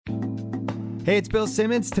Hey, it's Bill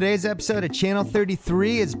Simmons. Today's episode of Channel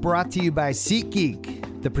 33 is brought to you by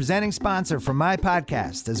SeatGeek, the presenting sponsor for my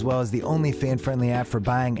podcast, as well as the only fan-friendly app for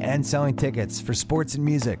buying and selling tickets for sports and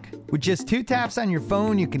music. With just 2 taps on your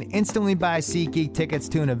phone, you can instantly buy SeatGeek tickets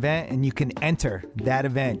to an event, and you can enter that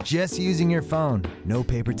event just using your phone. No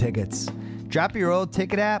paper tickets. Drop your old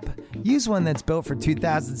ticket app, use one that's built for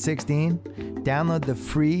 2016, download the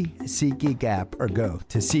free SeatGeek app, or go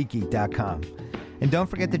to SeatGeek.com. And don't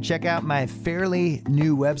forget to check out my fairly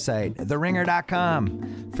new website,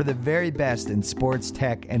 theringer.com, for the very best in sports,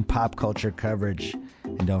 tech, and pop culture coverage.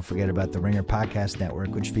 And don't forget about the Ringer Podcast Network,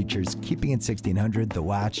 which features Keeping It 1600, The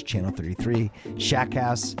Watch, Channel 33, Shack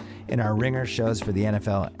House, and our Ringer shows for the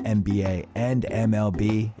NFL, NBA, and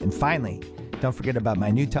MLB. And finally, don't forget about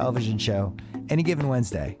my new television show, Any Given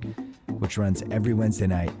Wednesday, which runs every Wednesday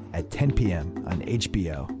night at 10 p.m. on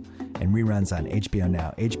HBO. And reruns on HBO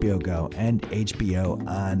Now, HBO Go, and HBO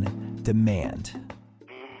On Demand.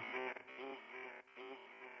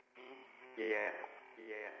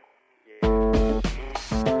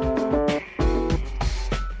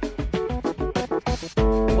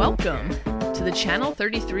 Welcome to the Channel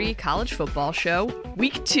 33 College Football Show,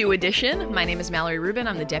 Week 2 edition. My name is Mallory Rubin.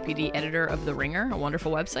 I'm the deputy editor of The Ringer, a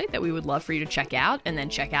wonderful website that we would love for you to check out and then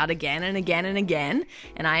check out again and again and again.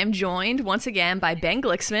 And I am joined once again by Ben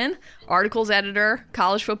Glicksman, articles editor,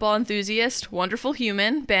 college football enthusiast, wonderful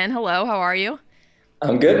human. Ben, hello. How are you?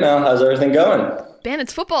 I'm good, Mel. How's everything going? Ben,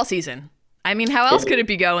 it's football season. I mean, how else could it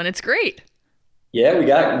be going? It's great. Yeah, we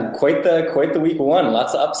got quite the week 1.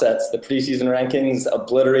 Lots of upsets. The preseason rankings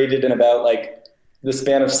obliterated in about the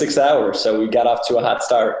span of 6 hours. So we got off to a hot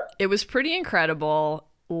start. It was pretty incredible.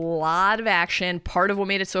 A lot of action. Part of what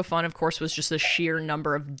made it so fun, of course, was just the sheer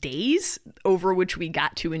number of days over which we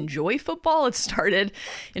got to enjoy football. It started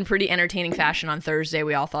in pretty entertaining fashion on Thursday.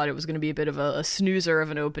 We all thought it was going to be a bit of a snoozer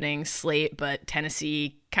of an opening slate, but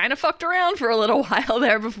Tennessee kind of fucked around for a little while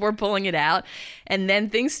there before pulling it out. And then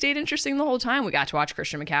things stayed interesting the whole time. We got to watch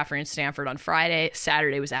Christian McCaffrey and Stanford on Friday.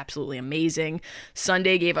 Saturday was absolutely amazing.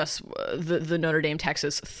 Sunday gave us the Notre Dame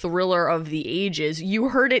Texas thriller of the ages. You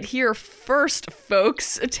heard it here first,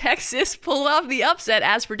 folks. Texas pulled off the upset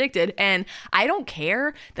as predicted. And I don't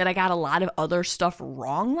care that I got a lot of other stuff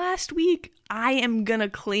wrong last week. I am going to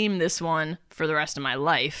claim this one for the rest of my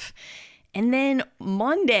life. And then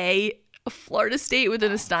Monday, Florida State with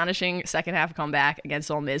an astonishing second half comeback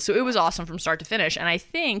against Ole Miss. So it was awesome from start to finish. And I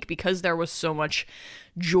think because there was so much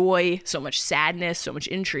joy, so much sadness, so much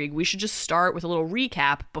intrigue, we should just start with a little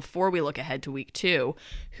recap before we look ahead to week 2.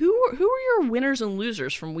 Who are your winners and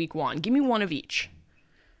losers from week 1? Give me one of each.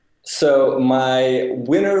 So my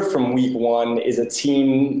winner from week 1 is a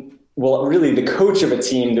team, well, really the coach of a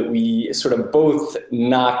team that we sort of both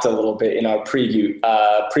knocked a little bit in our preview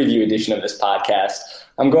edition of this podcast.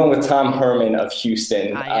 I'm going with Tom Herman of Houston.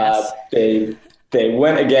 Yes. They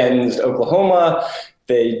went against Oklahoma.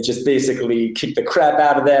 They just basically kicked the crap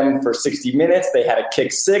out of them for 60 minutes. They had a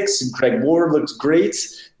kick 6. Greg Ward looked great.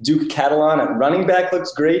 Duke Catalan at running back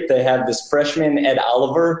looks great. They have this freshman, Ed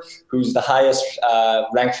Oliver, who's the highest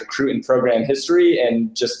ranked recruit in program history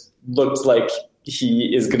and just looks like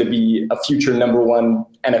he is going to be a future number 1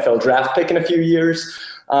 NFL draft pick in a few years.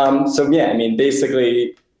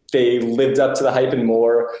 Basically they lived up to the hype and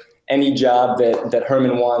more. Any job that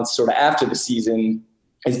Herman wants sort of after the season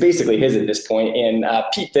is basically his at this point. And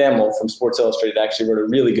Pete Thamel from Sports Illustrated actually wrote a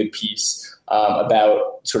really good piece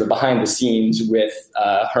about sort of behind the scenes with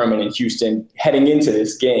Herman and Houston heading into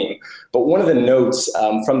this game. But one of the notes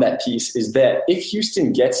from that piece is that if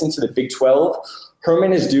Houston gets into the Big 12,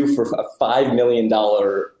 Herman is due for a $5 million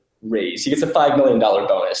raise. He gets a $5 million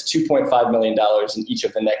bonus, $2.5 million in each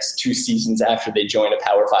of the next 2 seasons after they join a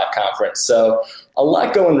Power 5 conference. So a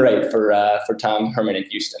lot going right for Tom Herman in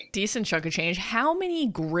Houston. Decent chunk of change. How many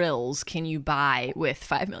grills can you buy with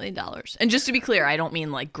 $5 million? And just to be clear, I don't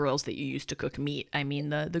mean like grills that you use to cook meat. I mean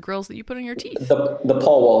the grills that you put on your teeth. The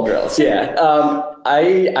Paul Wall grills, yeah.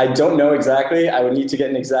 I don't know exactly. I would need to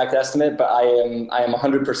get an exact estimate, but I am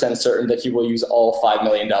 100% certain that he will use all $5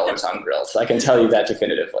 million on grills. I can tell you that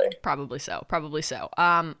definitively. Probably so.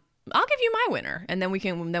 I'll give you my winner, and then we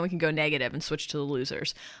can go negative and switch to the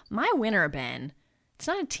losers. My winner, Ben, it's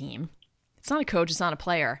not a team, it's not a coach, it's not a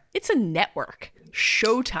player, it's a network.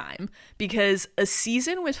 Showtime, because a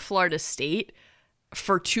season with Florida State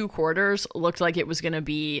for 2 quarters looked like it was going to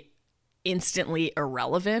be instantly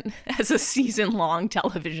irrelevant as a season-long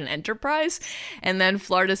television enterprise. And then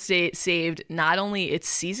Florida State saved not only its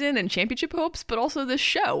season and championship hopes, but also this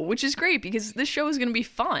show, which is great because this show is going to be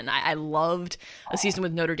fun. I loved a season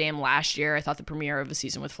with Notre Dame last year. I thought the premiere of a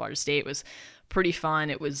season with Florida State was pretty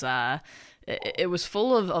fun. It was it was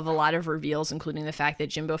full of a lot of reveals, including the fact that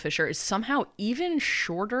Jimbo Fisher is somehow even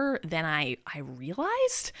shorter than I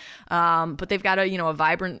realized. But they've got a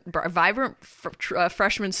vibrant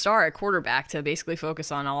freshman star at quarterback to basically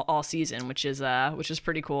focus on all season, which is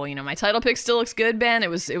pretty cool. My title pick still looks good, Ben. It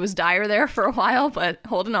was dire there for a while, but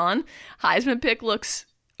holding on. Heisman pick looks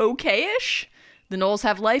okay-ish. The Noles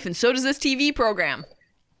have life, and so does this TV program.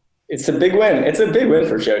 It's a big win. It's a big win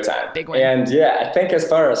for Showtime. Big win. And yeah, I think as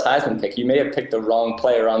far as Heisman pick, you may have picked the wrong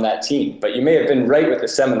player on that team, but you may have been right with the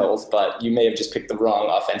Seminoles, but you may have just picked the wrong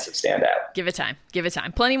offensive standout. Give it time.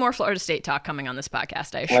 Plenty more Florida State talk coming on this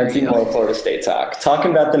podcast, I assure you. Plenty more Florida State talk.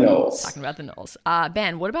 Talking about the Noles.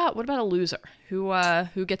 Ben, what about a loser?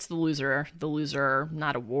 Who gets the loser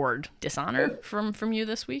not award, dishonor from you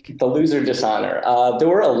this week? The loser dishonor. There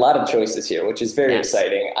were a lot of choices here, which is very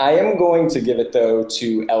exciting. I am going to give it though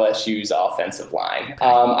to LSU's offensive line. Okay.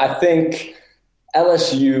 I think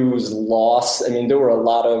LSU's loss, there were a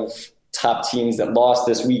lot of top teams that lost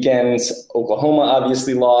this weekend. Oklahoma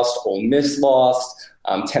obviously lost. Ole Miss lost.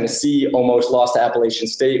 Tennessee almost lost to Appalachian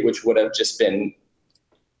State, which would have just been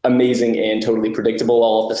amazing and totally predictable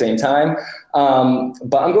all at the same time.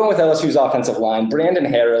 But I'm going with LSU's offensive line. Brandon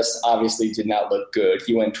Harris obviously did not look good.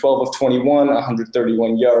 He went 12 of 21,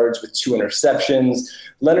 131 yards with 2 interceptions.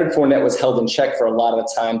 Leonard Fournette was held in check for a lot of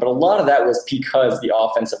the time, but a lot of that was because the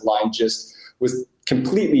offensive line just was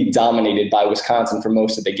completely dominated by Wisconsin for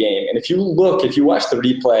most of the game. And if you watch the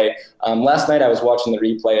replay, last night I was watching the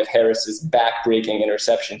replay of Harris's back-breaking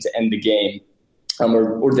interception to end the game,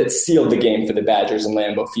 or that sealed the game for the Badgers in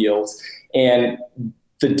Lambeau Field. And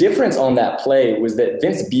the difference on that play was that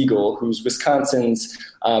Vince Beagle, who's Wisconsin's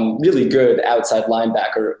really good outside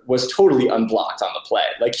linebacker, was totally unblocked on the play.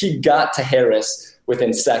 Like, he got to Harris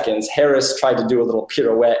within seconds. Harris tried to do a little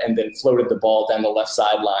pirouette and then floated the ball down the left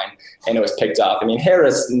sideline, and it was picked off.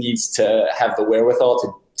 Harris needs to have the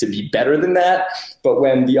wherewithal to be better than that. But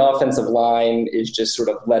when the offensive line is just sort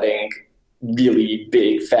of letting really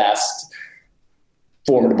big, fast,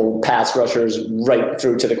 formidable pass rushers right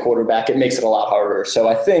through to the quarterback, it makes it a lot harder. So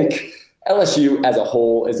I think LSU as a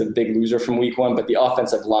whole is a big loser from week 1, but the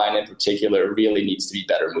offensive line in particular really needs to be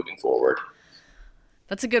better moving forward.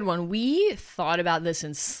 That's a good one. We thought about this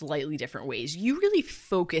in slightly different ways. You really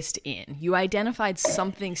focused in. You identified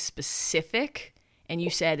something specific, and you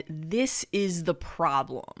said, this is the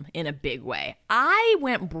problem in a big way. I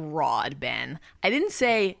went broad, Ben. I didn't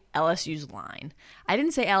say LSU's line. I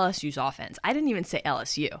didn't say LSU's offense. I didn't even say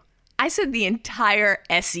LSU. I said the entire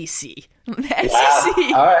SEC. The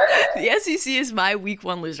SEC. All right. The SEC is my week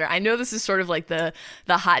 1 loser. I know this is sort of like the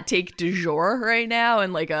hot take du jour right now,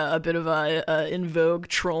 and like a bit of a in vogue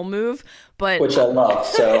troll move, but which I love.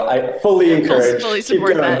 So I fully encourage. Fully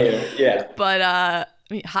support that. Here. Yeah. But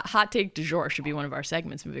hot take du jour should be one of our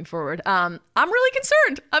segments moving forward. I'm really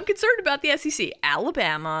concerned. I'm concerned about the SEC.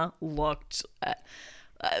 Alabama looked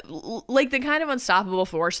like the kind of unstoppable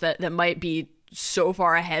force that might be so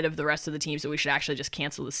far ahead of the rest of the teams that we should actually just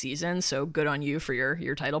cancel the season. So good on you for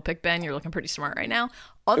your title pick, Ben. You're looking pretty smart right now.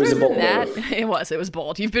 Other than that, it was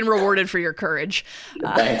bold. You've been rewarded for your courage.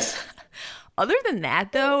 Thanks. Other than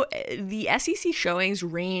that, though, the SEC showings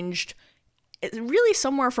ranged really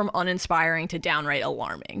somewhere from uninspiring to downright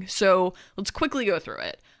alarming. So let's quickly go through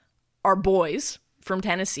it. Our boys from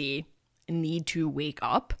Tennessee need to wake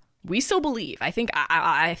up. We still believe. I think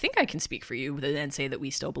I can speak for you and say that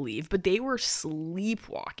we still believe, but they were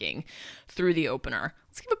sleepwalking through the opener.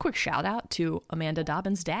 Let's give a quick shout out to Amanda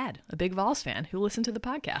Dobbins' dad, a big Vols fan who listened to the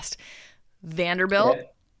podcast. Vanderbilt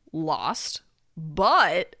lost,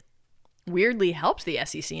 but weirdly helped the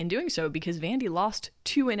SEC in doing so because Vandy lost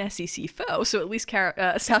to an SEC foe. So at least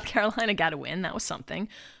South Carolina got a win. That was something.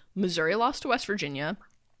 Missouri lost to West Virginia.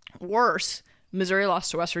 Worse, Missouri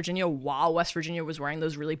lost to West Virginia while West Virginia was wearing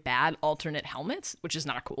those really bad alternate helmets, which is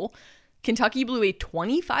not cool. Kentucky blew a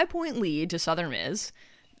 25-point lead to Southern Miss.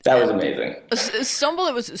 That was amazing. A stumble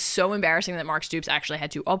that was so embarrassing that Mark Stoops actually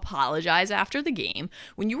had to apologize after the game.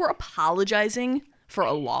 When you were apologizing for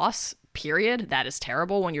a loss, period, that is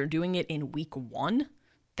terrible. When you're doing it in week 1,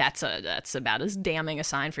 that's about as damning a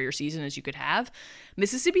sign for your season as you could have.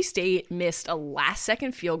 Mississippi State missed a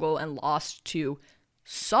last-second field goal and lost to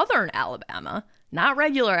Southern Alabama, not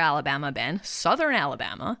regular Alabama, Ben, Southern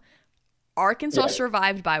Alabama. Arkansas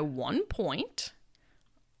survived by 1 point.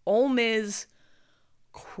 Ole Miss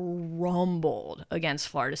crumbled against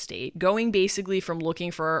Florida State, going basically from looking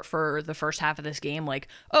for the first half of this game like,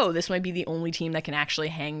 oh, this might be the only team that can actually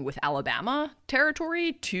hang with Alabama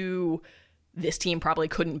territory, to this team probably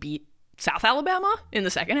couldn't beat South Alabama in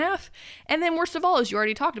the second half. And then worst of all, as you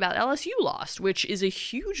already talked about, LSU lost, which is a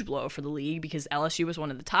huge blow for the league because LSU was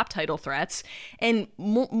one of the top title threats. And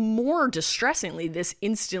more distressingly, this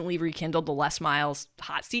instantly rekindled the Les Miles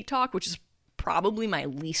hot seat talk, which is probably my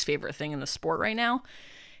least favorite thing in the sport right now.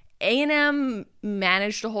 A&M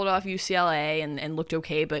managed to hold off UCLA and looked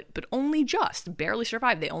okay, but only just, barely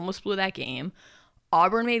survived. They almost blew that game.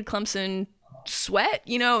 Auburn made Clemson sweat,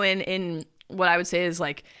 in what I would say is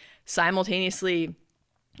like simultaneously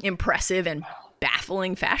impressive and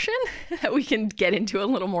baffling fashion that we can get into a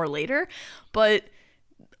little more later. But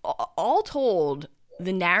all told,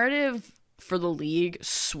 the narrative for the league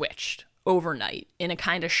switched overnight in a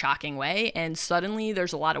kind of shocking way, and suddenly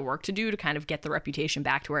there's a lot of work to do to kind of get the reputation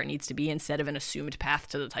back to where it needs to be instead of an assumed path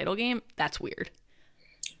to the title game. That's weird.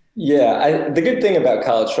 Yeah, the good thing about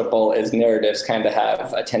college football is narratives kind of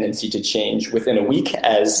have a tendency to change within a week,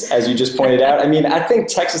 as you just pointed out. I mean, I think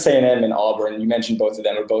Texas A&M and Auburn, you mentioned both of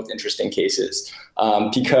them, are both interesting cases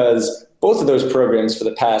because both of those programs for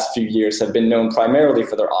the past few years have been known primarily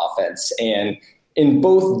for their offense. And in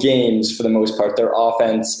both games, for the most part, their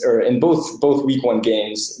offense, or in both week one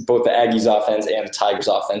games, both the Aggies offense and the Tigers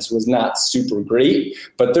offense was not super great,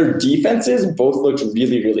 but their defenses both looked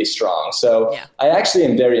really, really strong. So yeah. I actually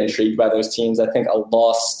am very intrigued by those teams. I think a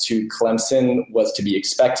loss to Clemson was to be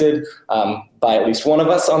expected by at least one of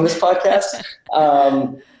us on this podcast.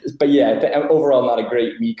 But yeah, overall, not a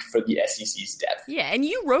great week for the SEC's depth. Yeah, and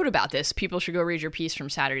you wrote about this. People should go read your piece from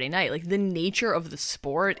Saturday night. Like, the nature of the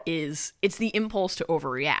sport it's the impulse to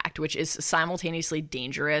overreact, which is simultaneously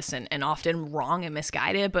dangerous and often wrong and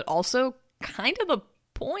misguided, but also kind of the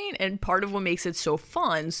point and part of what makes it so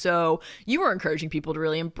fun. So you were encouraging people to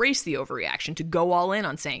really embrace the overreaction, to go all in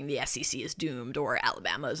on saying the SEC is doomed or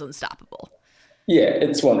Alabama is unstoppable. Yeah,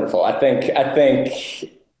 it's wonderful. I think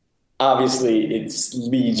obviously it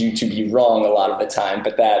leads you to be wrong a lot of the time,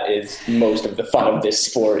 but that is most of the fun of this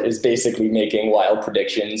sport, is basically making wild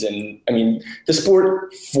predictions. And I mean, the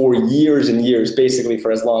sport for years and years, basically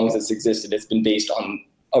for as long as it's existed, it's been based on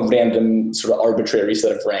a random sort of arbitrary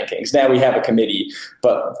set of rankings. Now we have a committee,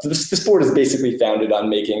 but the sport is basically founded on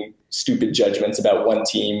making stupid judgments about one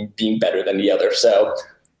team being better than the other. So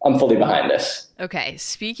I'm fully behind this. Okay,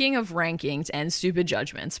 speaking of rankings and stupid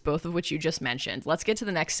judgments, both of which you just mentioned, let's get to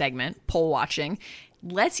the next segment, poll watching.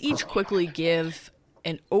 Let's each quickly give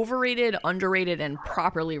an overrated, underrated, and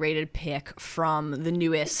properly rated pick from the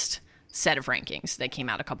newest set of rankings that came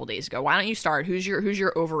out a couple days ago. Why don't you start? Who's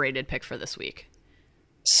your overrated pick for this week?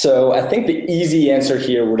 So I think the easy answer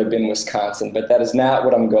here would have been Wisconsin, but that is not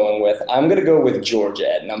what I'm going with. I'm going to go with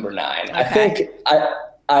Georgia at number 9. Okay. I think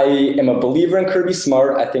I am a believer in Kirby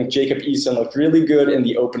Smart. I think Jacob Eason looked really good in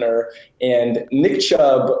the opener, and Nick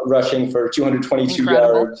Chubb rushing for 222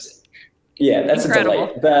 yards. Yeah, that's incredible.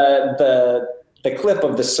 A delight. The clip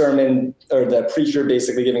of the sermon, or the preacher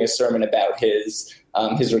basically giving a sermon about his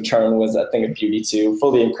return, was a thing of beauty too.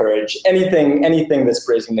 Fully encourage anything that's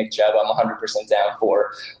praising Nick Chubb, I'm 100% down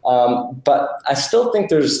for. But I still think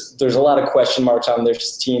there's a lot of question marks on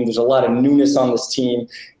this team. There's a lot of newness on this team,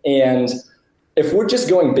 and if we're just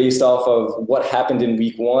going based off of what happened in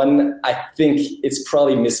week one, I think it's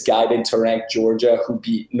probably misguided to rank Georgia, who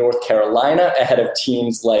beat North Carolina, ahead of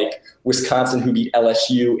teams like Wisconsin, who beat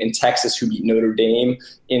LSU, and Texas, who beat Notre Dame,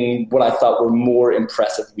 in what I thought were more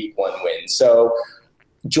impressive week one wins. So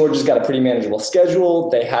Georgia's got a pretty manageable schedule.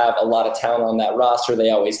 They have a lot of talent on that roster.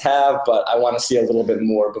 They always have, but I want to see a little bit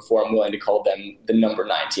more before I'm willing to call them the number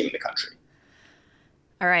 9 team in the country.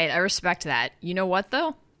 All right, I respect that. You know what,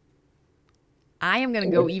 though? I am going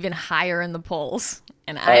to go even higher in the polls,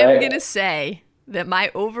 and I am going to say that my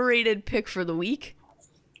overrated pick for the week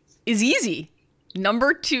is easy.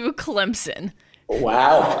 Number 2, Clemson.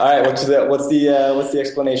 Wow. All right. What's the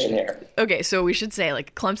explanation here? Okay, so we should say,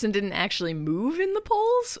 like, Clemson didn't actually move in the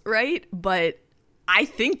polls, right? But I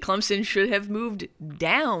think Clemson should have moved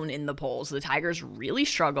down in the polls. The Tigers really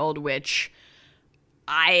struggled, which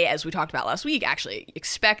I, as we talked about last week, actually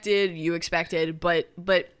expected, but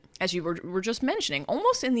as you were just mentioning,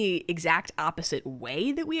 almost in the exact opposite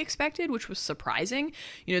way that we expected, which was surprising.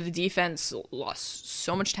 You know, the defense lost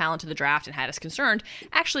so much talent to the draft and had us concerned,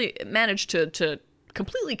 actually managed to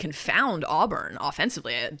completely confound Auburn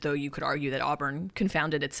offensively, though you could argue that Auburn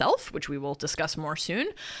confounded itself, which we will discuss more soon.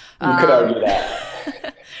 You could argue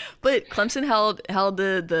that. But Clemson held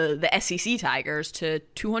the SEC Tigers to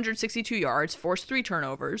 262 yards, forced 3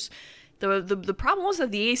 turnovers. The problem was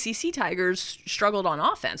that the ACC Tigers struggled on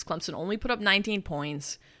offense. Clemson only put up 19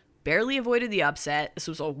 points, barely avoided the upset. This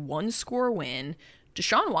was a 1-score win.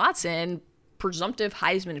 Deshaun Watson, presumptive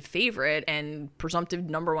Heisman favorite and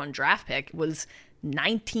presumptive number 1 draft pick, was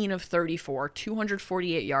 19 of 34,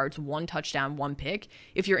 248 yards, 1 touchdown, 1 pick.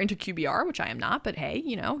 If you're into QBR, which I am not, but hey,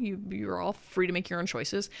 you're all free to make your own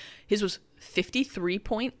choices. His was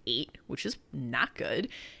 53.8, which is not good.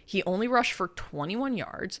 He only rushed for 21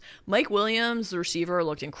 yards. Mike Williams, the receiver,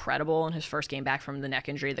 looked incredible in his first game back from the neck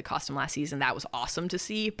injury that cost him last season. That was awesome to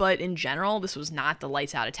see. But in general, this was not the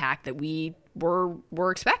lights out attack that we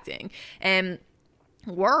were expecting. And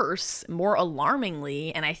worse, more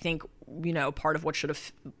alarmingly, and I think, part of what should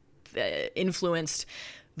have influenced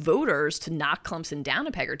voters to knock Clemson down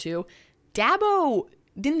a peg or two, Dabo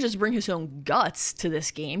didn't just bring his own guts to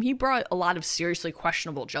this game. He brought a lot of seriously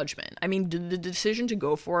questionable judgment. I mean, the decision to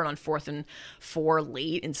go for it on 4th and 4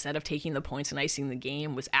 late instead of taking the points and icing the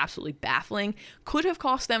game was absolutely baffling. Could have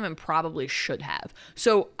cost them and probably should have.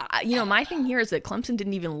 So, my thing here is that Clemson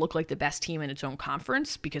didn't even look like the best team in its own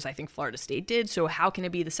conference because I think Florida State did. So how can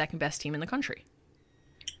it be the second best team in the country?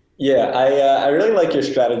 Yeah, I really like your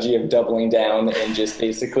strategy of doubling down and just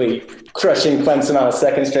basically crushing Clemson on a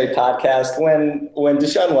second straight podcast when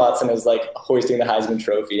Deshaun Watson is like hoisting the Heisman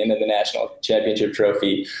Trophy and then the national championship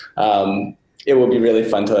trophy. It will be really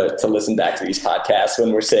fun to listen back to these podcasts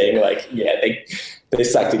when we're saying like, yeah, they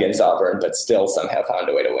sucked against Auburn, but still somehow found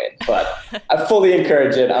a way to win. But I fully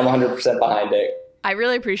encourage it. I'm 100% behind it. I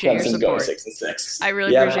really appreciate Clemson's your support. Going 6-6. I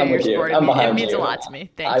really appreciate your support. I'm behind it means you. a lot to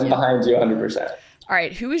me. Thank you. I'm behind you 100%. All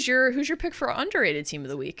right, who's your pick for underrated team of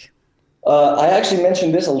the week? I actually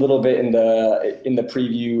mentioned this a little bit in the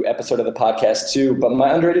preview episode of the podcast too, but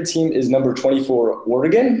my underrated team is number 24,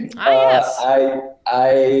 Oregon. Yes.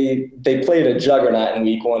 They played a juggernaut in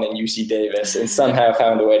week 1 in UC Davis and somehow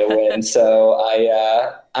found a way to win. So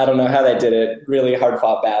I don't know how they did it. Really hard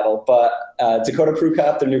fought battle, but Dakota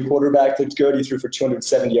Prukop, their new quarterback, looked good. He threw for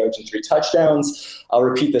 270 yards and 3 touchdowns. I'll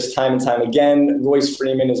repeat this time and time again. Royce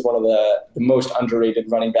Freeman is one of the most underrated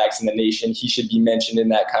running backs in the nation. He should be mentioned in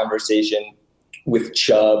that conversation with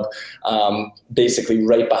Chubb, basically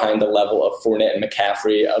right behind the level of Fournette and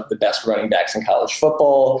McCaffrey, of the best running backs in college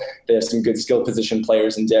football. They have some good skill position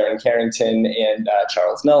players in Darren Carrington and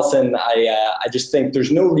Charles Nelson. I just think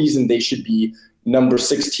there's no reason they should be number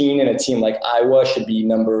 16 and a team like Iowa should be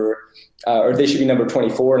they should be number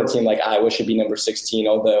 24 and a team like Iowa should be number 16.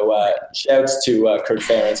 Although shouts to Kirk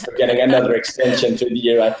Ferentz for getting another extension through the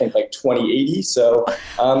year, I think like 2080. So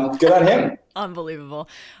good on him. Unbelievable.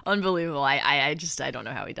 I don't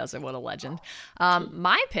know how he does it. What a legend.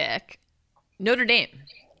 My pick, Notre Dame,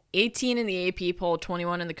 18 in the AP poll,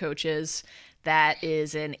 21 in the coaches. That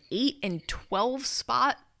is an 8 and 12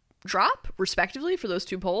 spot drop, respectively, for those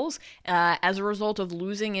two polls, as a result of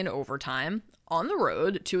losing in overtime on the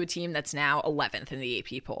road to a team that's now 11th in the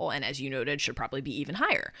AP poll, and as you noted, should probably be even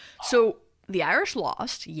higher. So the Irish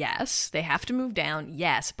lost, yes. They have to move down,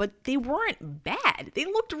 yes, but they weren't bad. They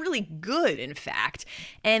looked really good, in fact,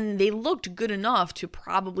 and they looked good enough to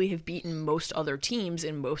probably have beaten most other teams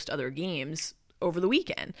in most other games over the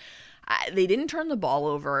weekend. They didn't turn the ball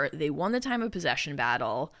over. They won the time of possession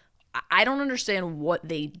battle. I don't understand what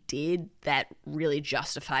they did that really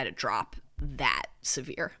justified a drop that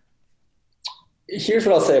severe. Here's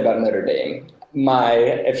what I'll say about Notre Dame.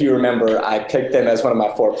 If you remember, I picked them as one of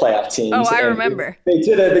my 4 playoff teams. Oh, I remember. They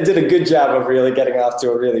did a good job of really getting off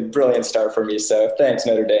to a really brilliant start for me. So thanks,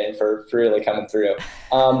 Notre Dame, for really coming through.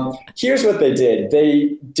 Here's what they did.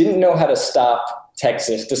 They didn't know how to stop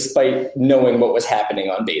Texas, despite knowing what was happening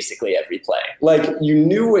on basically every play. Like, you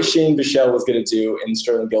knew what Shane Bichelle was going to do in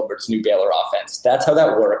Sterling Gilbert's new Baylor offense. That's how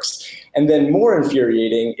that works. And then more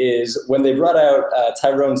infuriating is when they brought out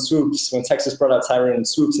Tyrone Swoops, when Texas brought out Tyrone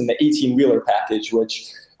Swoops in the 18-wheeler package,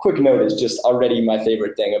 which, quick note, is just already my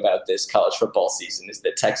favorite thing about this college football season, is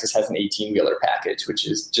that Texas has an 18-wheeler package, which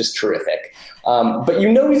is just terrific. But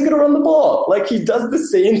you know he's going to run the ball. Like, he does the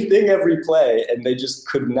same thing every play, and they just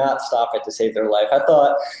could not stop it to save their life. I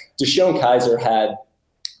thought Deshaun Kaiser had,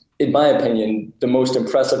 in my opinion, the most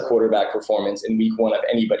impressive quarterback performance in week 1 of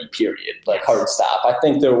anybody, period. Like, hard stop. I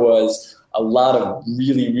think there was a lot of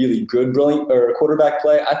really, really good quarterback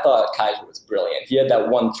play. I thought Kaiser was brilliant. He had that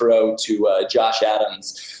one throw to Josh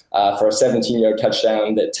Adams for a 17-yard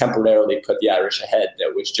touchdown that temporarily put the Irish ahead.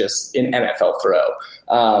 That was just an NFL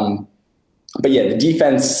throw. But yeah, the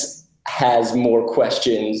defense has more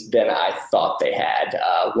questions than I thought they had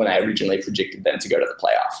when I originally projected them to go to the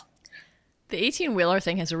playoff. The 18-wheeler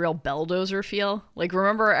thing has a real Belldozer feel. Like,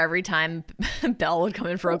 remember every time Bell would come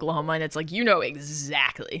in for Oklahoma, and it's like, you know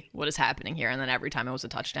exactly what is happening here, and then every time it was a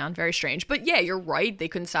touchdown. Very strange. But yeah, you're right. They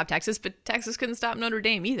couldn't stop Texas, but Texas couldn't stop Notre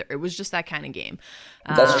Dame either. It was just that kind of game.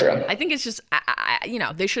 That's true. I think it's just,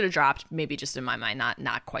 they should have dropped, maybe just in my mind,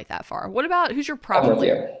 not quite that far. What about, who's your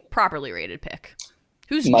properly rated pick?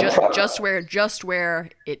 Who's just where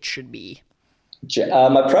it should be?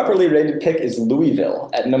 My properly rated pick is Louisville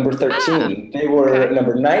at number 13. They were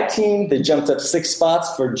number 19. They jumped up 6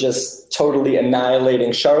 spots for just totally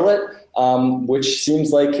annihilating Charlotte, which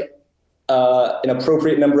seems like an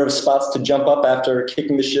appropriate number of spots to jump up after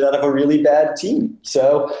kicking the shit out of a really bad team.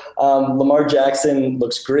 So Lamar Jackson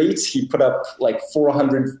looks great. He put up like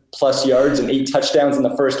 400 plus yards and 8 touchdowns in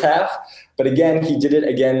the first half. But again, he did it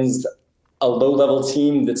against a low-level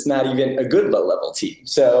team that's not even a good low-level team.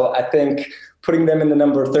 So I think putting them in the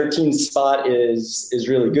number 13 spot is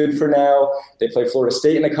really good for now. They play Florida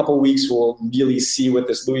State in a couple of weeks. We'll really see what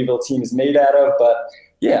this Louisville team is made out of. But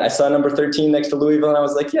yeah, I saw number 13 next to Louisville, and I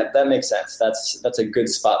was like, yeah, that makes sense. That's a good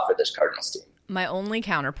spot for this Cardinals team. My only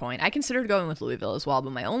counterpoint, I considered going with Louisville as well,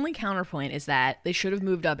 but my only counterpoint is that they should have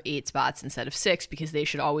moved up 8 spots instead of 6 because they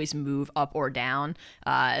should always move up or down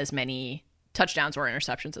as many touchdowns or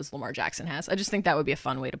interceptions as Lamar Jackson has. I just think that would be a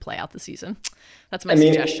fun way to play out the season. That's my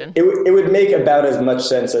suggestion. It would make about as much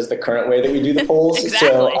sense as the current way that we do the polls. Exactly.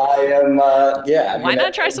 So I am, Why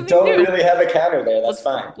not try something new? Don't really have a counter there. That's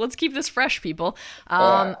fine. Let's keep this fresh, people.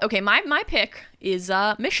 Okay, my pick is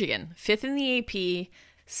Michigan, 5th in the AP,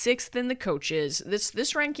 6th in the coaches.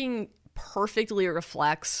 This ranking perfectly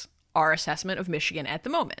reflects our assessment of Michigan at the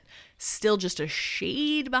moment. Still just a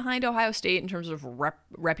shade behind Ohio State in terms of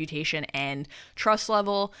reputation and trust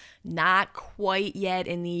level. Not quite yet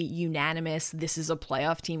in the unanimous, this is a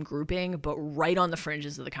playoff team grouping, but right on the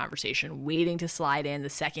fringes of the conversation, waiting to slide in the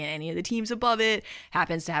second any of the teams above it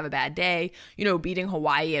happens to have a bad day. You know, beating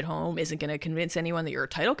Hawaii at home isn't going to convince anyone that you're a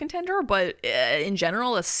title contender, but in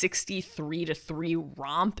general, a 63-3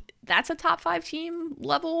 romp, that's a top 5 team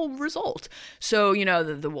level result. So, you know,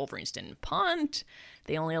 the Wolverines didn't punt.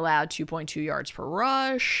 They only allowed 2.2 yards per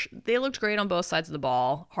rush. They looked great on both sides of the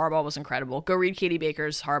ball. Harbaugh was incredible. Go read Katie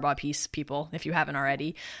Baker's Harbaugh piece, people, if you haven't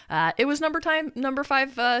already. It was number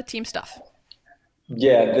 5 team stuff.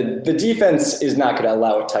 Yeah, the defense is not going to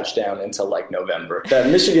allow a touchdown until like November.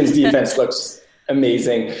 Michigan's defense looks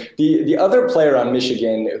amazing. The other player on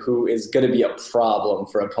Michigan who is going to be a problem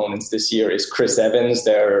for opponents this year is Chris Evans,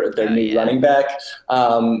 their new running back.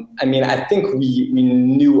 I think we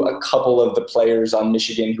knew a couple of the players on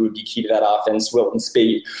Michigan who would be key to that offense. Wilton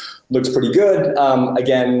Speight looks pretty good.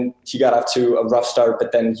 Again, he got off to a rough start,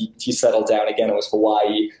 but then he settled down again. It was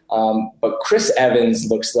Hawaii. But Chris Evans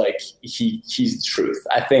looks like he's the truth.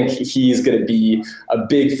 I think he's going to be a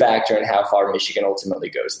big factor in how far Michigan ultimately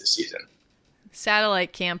goes this season.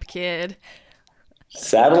 Satellite camp kid.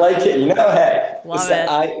 Satellite camp, hey. Love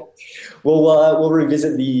it. We'll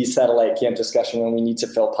revisit the satellite camp discussion when we need to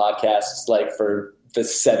fill podcasts like for the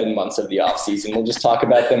 7 months of the off season. We'll just talk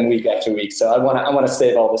about them week after week. So I want to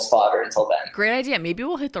save all this fodder until then. Great idea. Maybe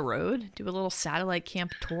we'll hit the road, do a little satellite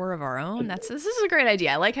camp tour of our own. This is a great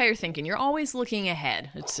idea. I like how you're thinking. You're always looking ahead.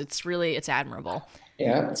 It's admirable.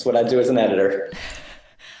 Yeah, that's what I do as an editor.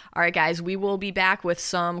 All right, guys, we will be back with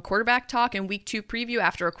some quarterback talk and week 2 preview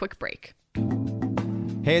after a quick break.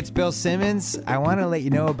 Hey, it's Bill Simmons. I want to let you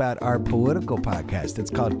know about our political podcast.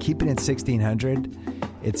 It's called Keeping It 1600.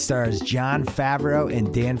 It stars John Favreau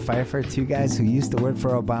and Dan Pfeiffer, 2 guys who used to work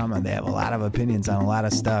for Obama. They have a lot of opinions on a lot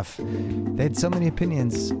of stuff. They had so many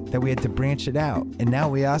opinions that we had to branch it out. And now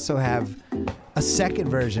we also have a second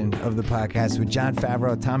version of the podcast with John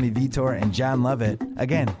Favreau, Tommy Vitor, and John Lovett.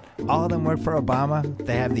 Again, all of them work for Obama.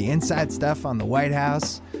 They have the inside stuff on the White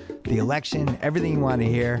House, the election, everything you want to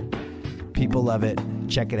hear. People love it.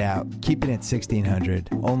 Check it out. Keeping It 1600,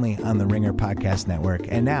 only on the Ringer Podcast Network.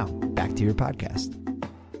 And now, back to your podcast.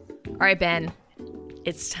 All right, Ben,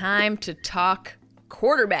 it's time to talk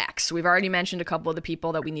quarterbacks. We've already mentioned a couple of the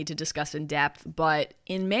people that we need to discuss in depth, but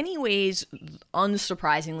in many ways,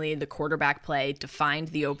 unsurprisingly, the quarterback play defined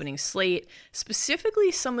the opening slate, specifically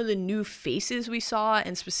some of the new faces we saw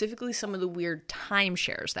and specifically some of the weird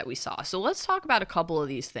timeshares that we saw. So let's talk about a couple of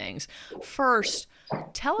these things. First,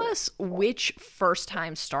 tell us which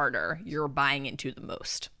first-time starter you're buying into the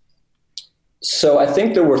most. So I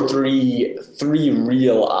think there were three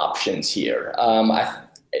real options here.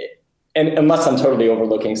 And unless I'm totally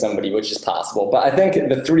overlooking somebody, which is possible. But I think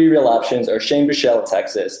the 3 real options are Shane Buechele at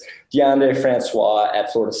Texas, DeAndre Francois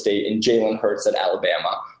at Florida State, and Jalen Hurts at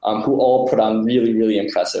Alabama, who all put on really, really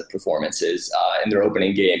impressive performances in their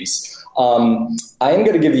opening games. I am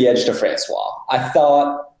going to give the edge to Francois. I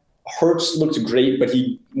thought Hurts looked great, but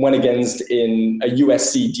he went against in a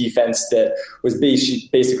USC defense that was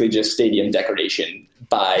basically just stadium decoration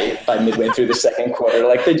by midway through the second quarter.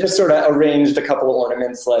 Like, they just sort of arranged a couple of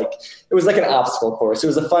ornaments. Like, it was like an obstacle course. It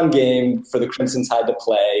was a fun game for the Crimson Tide to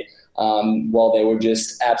play. while they were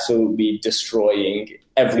just absolutely destroying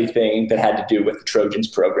everything that had to do with the Trojans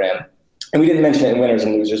program. And we didn't mention it in winners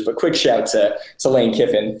and losers, but quick shout to Lane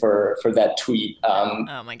Kiffin for that tweet.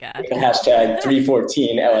 Oh my God. With the hashtag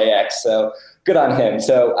 314 LAX. So good on him.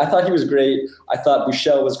 So I thought he was great. I thought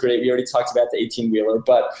Buechele was great. We already talked about the 18-wheeler,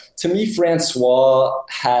 but to me, Francois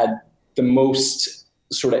had the most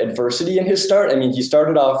sort of adversity in his start. I mean, he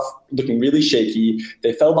started off looking really shaky.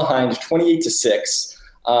 They fell behind 28-6.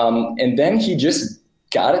 And then he just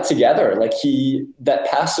got it together. Like that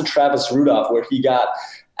pass to Travis Rudolph where he got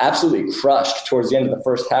absolutely crushed towards the end of the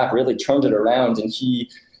first half, really turned it around, and he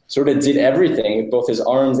sort of did everything with both his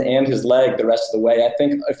arms and his leg the rest of the way. I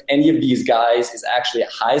think if any of these guys is actually a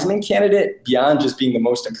Heisman candidate, beyond just being the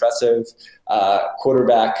most impressive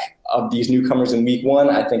quarterback of these newcomers in week one,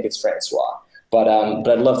 I think it's Francois. But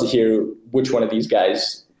I'd love to hear which one of these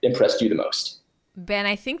guys impressed you the most. Ben,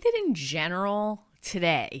 I think that in general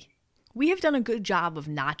today, we have done a good job of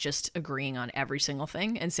not just agreeing on every single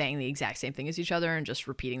thing and saying the exact same thing as each other and just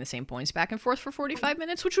repeating the same points back and forth for 45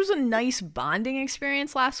 minutes, which was a nice bonding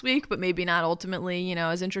experience last week, but maybe not ultimately,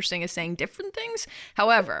 as interesting as saying different things.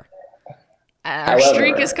 However, our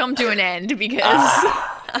streak has come to an end because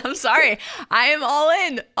I'm sorry, I am all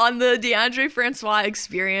in on the DeAndre Francois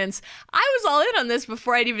experience. I was all in on this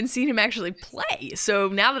before I'd even seen him actually play. So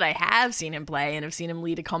now that I have seen him play and have seen him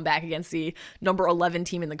lead a comeback against the number 11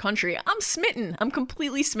 team in the country, I'm smitten. I'm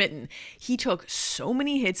completely smitten. He took so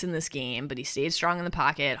many hits in this game, but he stayed strong in the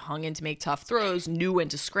pocket, hung in to make tough throws, knew when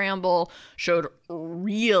to scramble, showed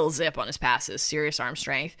real zip on his passes, serious arm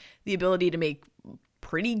strength, the ability to make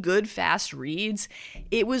pretty good fast reads.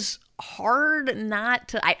 It was hard not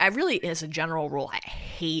to, I really, as a general rule, I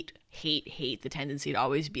hate the tendency to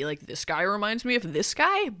always be like, this guy reminds me of this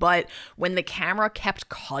guy, but when the camera kept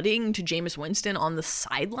cutting to Jameis Winston on the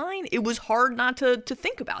sideline, it was hard not to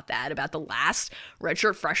think about that, about the last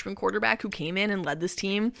redshirt freshman quarterback who came in and led this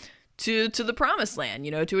team to the promised land,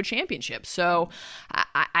 to a championship. So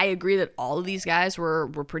I agree that all of these guys were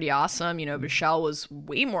pretty awesome. Buechele was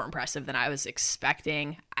way more impressive than I was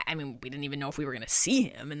expecting. I mean, we didn't even know if we were going to see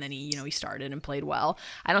him, and then he started and played well.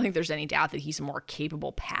 I don't think there's any doubt that he's a more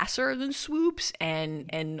capable passer than Swoops,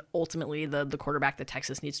 and ultimately the quarterback that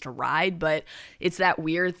Texas needs to ride. But it's that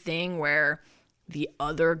weird thing where the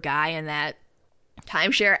other guy in that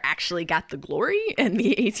timeshare actually got the glory, and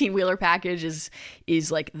the 18-wheeler package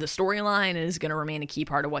is like the storyline and is going to remain a key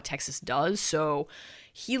part of what Texas does. So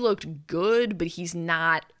he looked good, but he's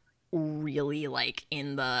not really like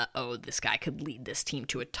in the, this guy could lead this team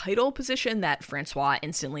to a title position that Francois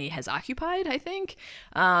instantly has occupied, I think.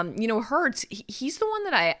 Hurts, he's the one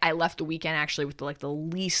that I left the weekend actually with the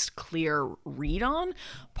least clear read on,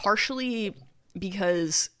 partially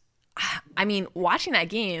because, watching that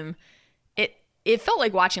game, it felt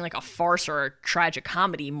like watching like a farce or a tragic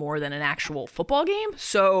comedy more than an actual football game.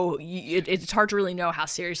 So it's hard to really know how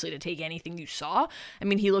seriously to take anything you saw.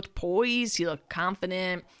 He looked poised, he looked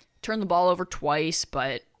confident, turned the ball over twice,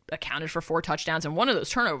 but accounted for 4 touchdowns. And one of those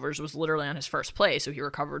turnovers was literally on his first play. So he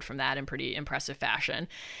recovered from that in pretty impressive fashion.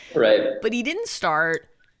 Right. But he didn't start.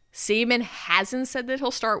 Saban hasn't said that he'll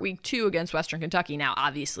start week 2 against Western Kentucky. Now,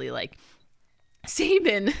 obviously,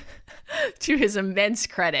 Saban, to his immense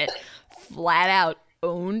credit, flat out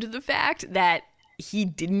owned the fact that he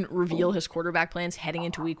didn't reveal his quarterback plans heading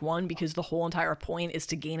into week 1 because the whole entire point is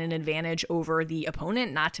to gain an advantage over the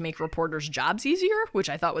opponent, not to make reporters' jobs easier, which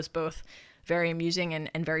I thought was both very amusing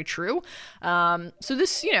and very true. So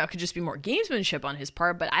this, could just be more gamesmanship on his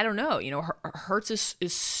part, but I don't know. Hurts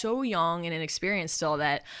is so young and inexperienced still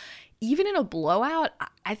that even in a blowout,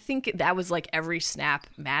 I think that was like every snap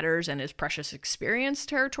matters and is precious experience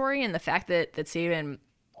territory. And the fact that Saban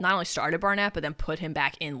not only started Barnett, but then put him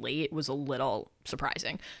back in late was a little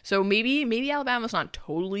surprising. So maybe Alabama's not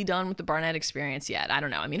totally done with the Barnett experience yet. I don't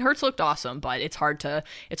know. Hurts looked awesome, but it's hard to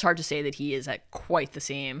say that he is at quite the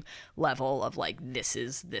same level of this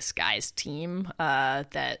is this guy's team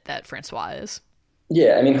that Francois is.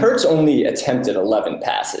 Yeah, Hurts only attempted 11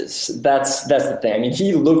 passes. That's the thing.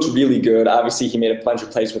 He looked really good. Obviously, he made a bunch of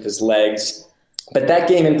plays with his legs. But that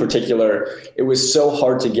game in particular, it was so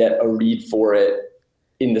hard to get a read for it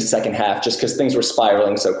in the second half just because things were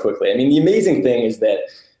spiraling so quickly. The amazing thing is that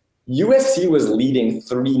USC was leading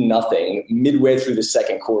 3-0 midway through the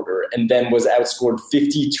second quarter and then was outscored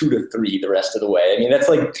 52-3 the rest of the way. That's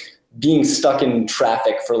like being stuck in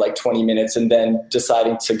traffic for 20 minutes and then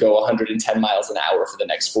deciding to go 110 miles an hour for the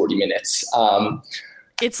next 40 minutes.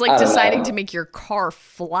 It's like deciding to make your car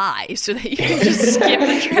fly so that you can just skip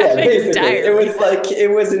the traffic entirely.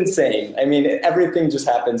 It was insane. Everything just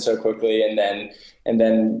happened so quickly, and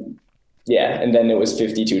then Yeah, and then it was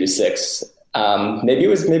 52-6. Maybe it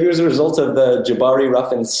was a result of the Jabari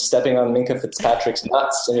Ruffins stepping on Minka Fitzpatrick's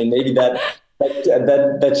nuts. I mean, maybe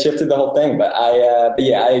that shifted the whole thing. But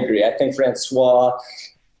yeah, I agree. I think Francois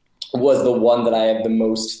was the one that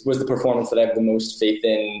was the performance that I have the most faith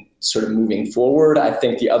in sort of moving forward. I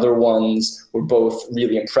think the other ones were both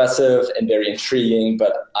really impressive and very intriguing,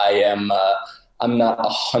 but I'm not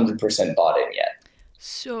 100% bought in yet.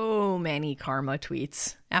 So many karma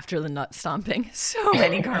tweets after the nut stomping. So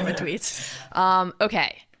many karma tweets.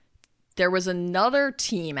 Okay. There was another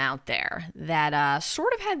team out there that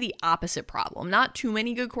sort of had the opposite problem. Not too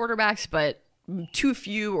many good quarterbacks, but too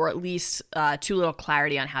few, or at least too little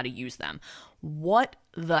clarity on how to use them. What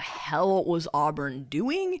the hell was Auburn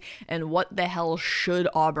doing, and what the hell should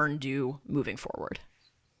Auburn do moving forward?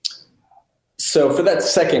 So for that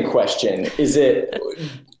second question, is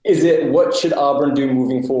it what should Auburn do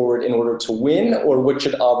moving forward in order to win, or what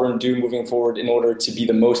should Auburn do moving forward in order to be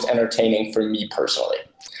the most entertaining for me personally?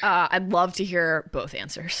 I'd love to hear both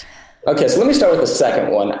answers. Okay, so let me start with the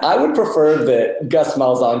second one. I would prefer that Gus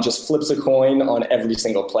Malzahn just flips a coin on every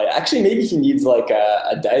single play. Actually, maybe he needs like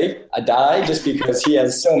a die, just because he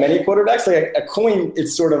has so many quarterbacks. Like a coin,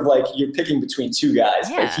 it's sort of like you're picking between two guys,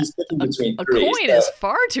 but he's picking between three. A coin is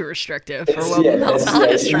far too restrictive for what Malzahn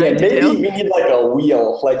is trying to do. Maybe we need like a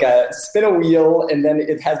wheel, spin a wheel, and then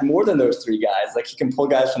it has more than those three guys. Like he can pull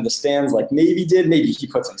guys from the stands like Navy did. Maybe he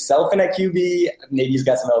puts himself in at QB. Maybe he's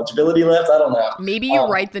got some eligibility left. I don't know. Maybe you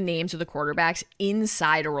write the names of the quarterbacks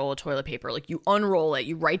inside a roll of toilet paper. Like you unroll it,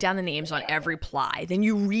 you write down the names on every ply, then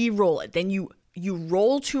you re-roll it, then you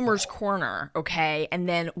roll Toomer's corner, okay, and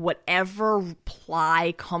then whatever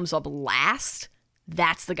ply comes up last,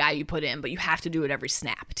 that's the guy you put in, but you have to do it every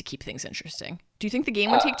snap to keep things interesting. Do you think the game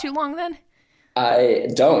would take too long then? I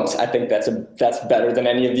don't. I think that's better than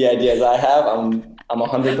any of the ideas I have. I'm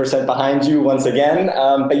 100% behind you once again.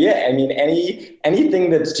 But yeah, I mean,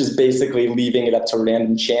 anything that's just basically leaving it up to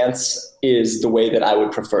random chance is the way that I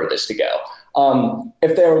would prefer this to go.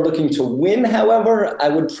 If they were looking to win, however, I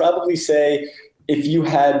would probably say if you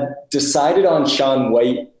had decided on Shaun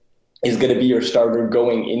White is going to be your starter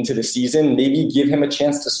going into the season, maybe give him a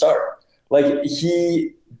chance to start. Like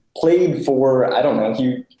he played for, I don't know,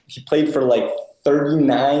 he played for like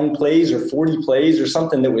 39 plays or 40 plays or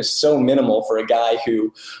something that was so minimal for a guy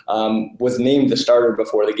who was named the starter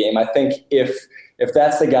before the game. I think if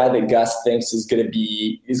that's the guy that Gus thinks is going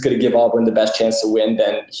to give Auburn the best chance to win,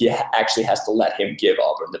 then he actually has to let him give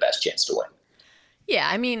Auburn the best chance to win. Yeah,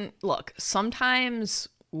 I mean, look, sometimes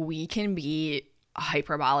we can be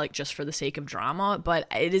hyperbolic just for the sake of drama, but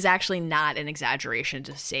it is actually not an exaggeration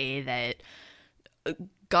to say that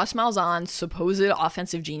Gus Malzahn's supposed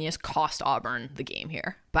offensive genius cost Auburn the game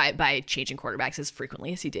here by changing quarterbacks as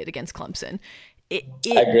frequently as he did against Clemson. I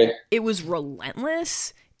agree. It was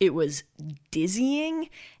relentless. It was dizzying.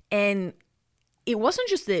 And it wasn't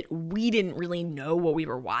just that we didn't really know what we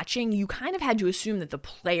were watching. You kind of had to assume that the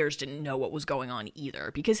players didn't know what was going on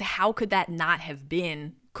either, because how could that not have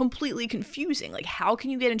been completely confusing? Like, how can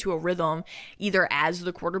you get into a rhythm either as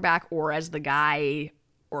the quarterback or as the guy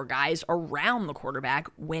or guys around the quarterback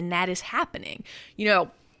when that is happening? You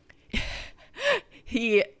know,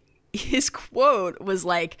 his quote was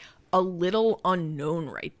like, a little unknown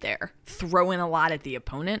right there. Throw in a lot at the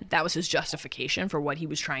opponent. That was his justification for what he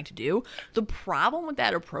was trying to do. The problem with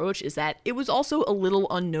that approach is that it was also a little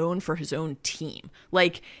unknown for his own team.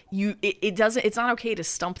 Like it's not okay to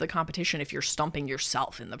stump the competition if you're stumping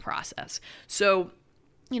yourself in the process. So,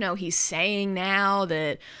 you know, he's saying now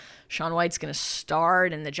that Shaun White's going to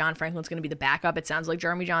start and that John Franklin's going to be the backup. It sounds like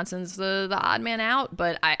Jeremy Johnson's the odd man out,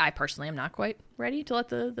 but I personally am not quite ready to let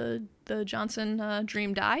the Johnson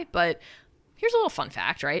dream die. But here's a little fun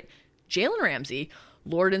fact, right? Jalen Ramsey,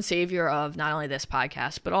 Lord and Savior of not only this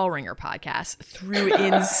podcast, but all Ringer podcasts, threw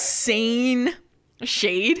insane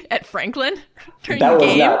shade at Franklin during the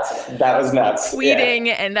game. That was nuts. Tweeting,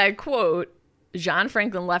 yeah. And I quote, John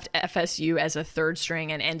Franklin left FSU as a third string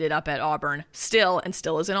and ended up at Auburn. Still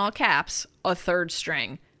is in all caps, a third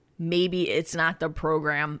string. Maybe it's not the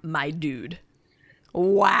program, my dude.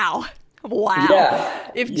 Wow.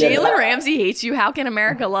 Yeah. If Jalen Ramsey hates you, how can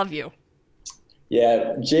America love you?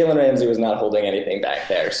 Yeah, Jalen Ramsey was not holding anything back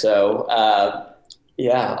there. So,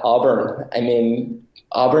 Auburn. I mean,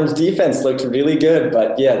 Auburn's defense looked really good,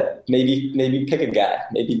 but yeah, maybe pick a guy.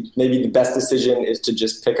 Maybe the best decision is to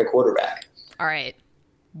just pick a quarterback. All right,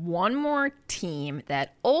 one more team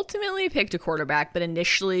that ultimately picked a quarterback, but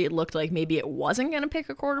initially it looked like maybe it wasn't going to pick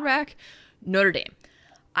a quarterback, Notre Dame.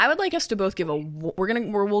 I would like us to both give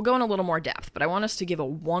we'll go in a little more depth, but I want us to give a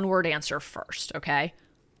one-word answer first, okay?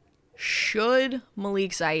 Should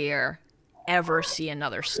Malik Zaire ever see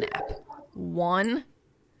another snap? 1,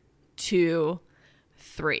 2,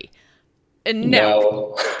 3.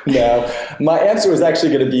 No. My answer was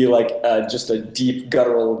actually going to be like just a deep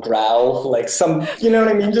guttural growl, like some, you know what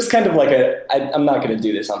I mean? Just kind of like I'm not going to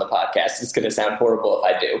do this on the podcast. It's going to sound horrible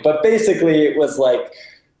if I do. But basically it was like,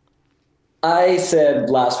 I said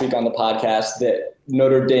last week on the podcast that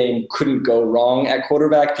Notre Dame couldn't go wrong at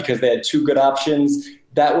quarterback because they had 2 good options.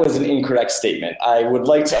 That was an incorrect statement. I would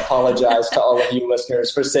like to apologize to all of you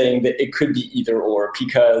listeners for saying that it could be either or,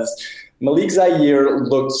 because Malik Zaire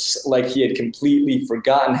looks like he had completely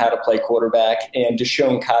forgotten how to play quarterback, and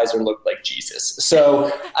Deshaun Kaiser looked like Jesus.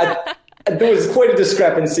 So there was quite a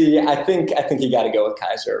discrepancy. I think you got to go with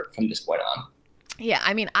Kaiser from this point on. Yeah,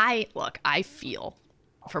 I mean, I feel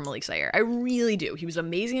for Malik Zaire. I really do. He was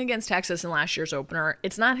amazing against Texas in last year's opener.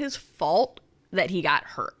 It's not his fault that he got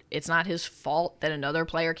hurt. It's not his fault that another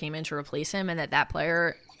player came in to replace him and that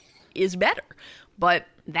player is better. But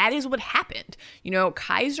that is what happened. You know,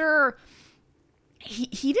 Kaiser,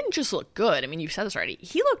 he didn't just look good. I mean, you've said this already.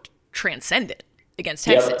 He looked transcendent against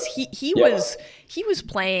Texas. Yep. He was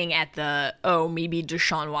playing at the, maybe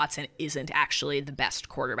Deshaun Watson isn't actually the best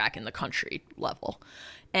quarterback in the country level.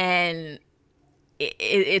 And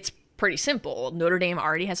it's pretty simple. Notre Dame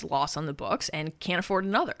already has a loss on the books and can't afford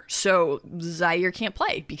another. So Zaire can't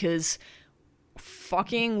play because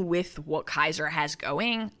fucking with what Kaiser has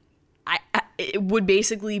going, it would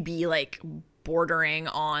basically be like bordering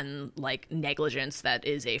on like negligence that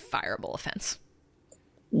is a fireable offense.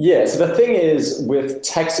 Yeah, so the thing is with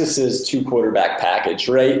Texas's 2 quarterback package,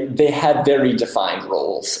 right, they had very defined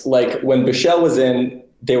roles. Like when Bichelle was in,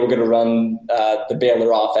 they were going to run the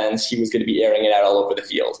Baylor offense. He was going to be airing it out all over the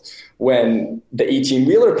field. When the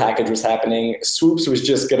 18-wheeler package was happening, Swoops was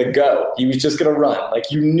just going to go. He was just going to run.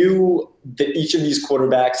 Like you knew that each of these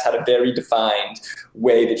quarterbacks had a very defined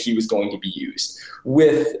way that he was going to be used.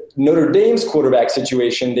 With Notre Dame's quarterback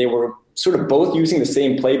situation, they were sort of both using the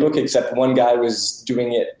same playbook, except one guy was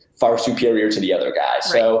doing it far superior to the other guy. Right.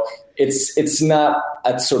 So it's not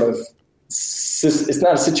a sort of it's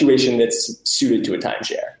not a situation that's suited to a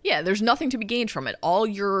timeshare. Yeah, there's nothing to be gained from it. All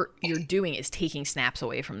you're doing is taking snaps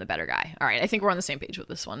away from the better guy. All right, I think we're on the same page with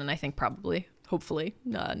this one, and I think hopefully,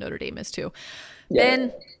 Notre Dame is too. Yeah.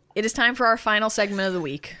 Ben, it is time for our final segment of the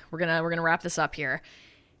week. We're gonna wrap this up here.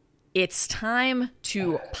 It's time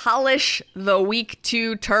to polish the week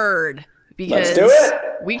 2 turd. Because let's do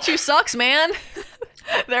it. Week 2 sucks, man.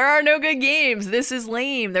 There are no good games. This is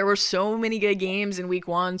lame. There were so many good games in week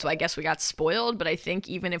 1, so I guess we got spoiled. But I think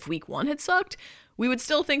even if week 1 had sucked, we would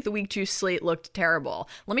still think the week 2 slate looked terrible.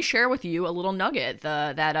 Let me share with you a little nugget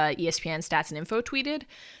that ESPN Stats and Info tweeted.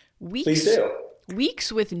 Please do.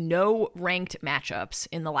 Weeks with no ranked matchups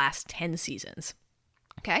in the last 10 seasons.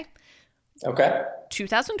 Okay.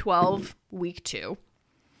 2012, week 2.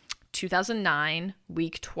 2009,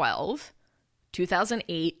 week 12.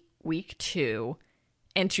 2008, week 2.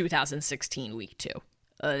 And 2016, week 2.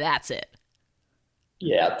 That's it.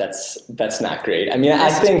 Yeah, that's not great. I mean, I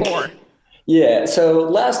think poor. Yeah. So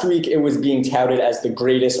last week it was being touted as the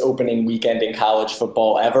greatest opening weekend in college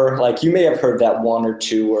football ever. Like you may have heard that 1 or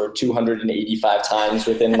 2 or 285 times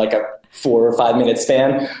within like a 4 or 5 minute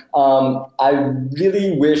span. I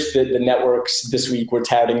really wish that the networks this week were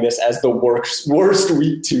touting this as the worst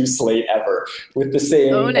week 2 slate ever with the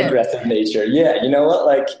same aggressive nature. Yeah. You know what?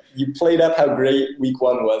 Like you played up how great week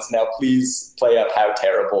 1 was. Now please play up how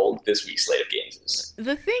terrible this week's slate of games is.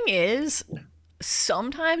 The thing is,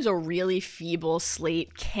 sometimes a really feeble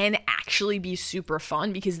slate can actually be super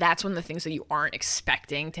fun because that's when the things that you aren't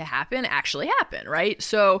expecting to happen actually happen, right?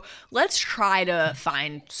 So let's try to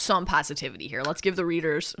find some positivity here. Let's give the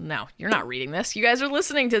readers, no, you're not reading this. You guys are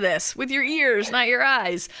listening to this with your ears, not your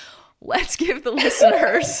eyes. Let's give the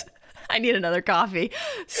listeners, I need another coffee,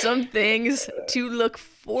 some things to look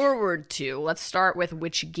forward to. Let's start with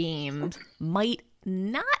which games might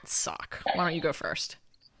not suck. Why don't you go first?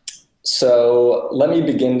 So let me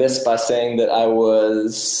begin this by saying that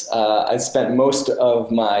I spent most of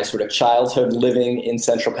my sort of childhood living in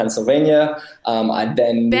central Pennsylvania.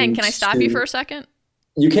 Ben, can I stop you for a second?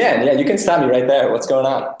 You can. Yeah, you can stop me right there. What's going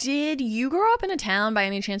on? Did you grow up in a town by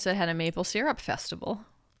any chance that had a maple syrup festival?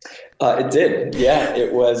 It did. Yeah,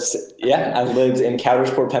 it was. Yeah, I lived in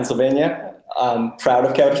Coudersport, Pennsylvania. I'm proud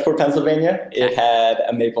of Coudersport, Pennsylvania. It had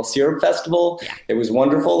a maple syrup festival. Yeah. It was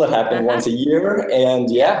wonderful. It happened once a year, and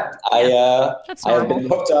I've been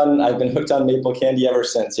hooked on maple candy ever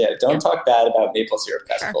since. Yeah, don't talk bad about maple syrup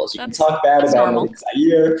festivals. You can talk bad about Malik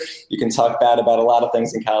Zaire. You can talk bad about a lot of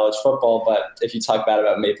things in college football, but if you talk bad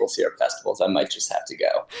about maple syrup festivals, I might just have to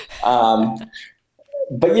go.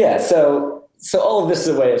 But yeah, so So all of this is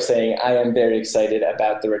a way of saying I am very excited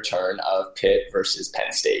about the return of Pitt versus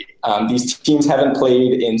Penn State. These teams haven't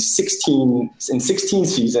played in 16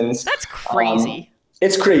 seasons. That's crazy.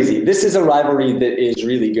 It's crazy. This is a rivalry that is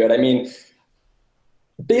really good. I mean,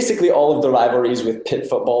 basically all of the rivalries with Pitt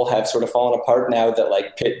football have sort of fallen apart now that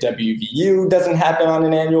like Pitt WVU doesn't happen on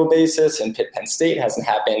an annual basis and Pitt Penn State hasn't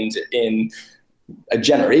happened in a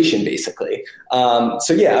generation, basically.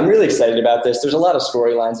 So yeah, I'm really excited about this. There's a lot of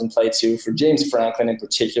storylines in play too. For James Franklin in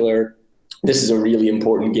particular, this is a really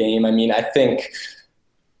important game. I mean, I think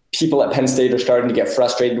people at Penn State are starting to get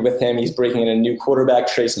frustrated with him. He's breaking in a new quarterback,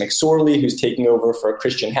 Trace McSorley, who's taking over for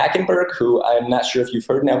Christian Hackenberg, who I'm not sure if you've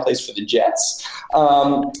heard now plays for the Jets.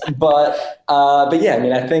 But yeah, I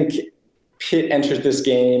mean, I think Pitt enters this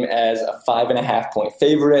game as a 5.5-point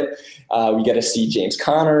favorite. We get to see James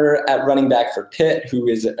Conner at running back for Pitt, who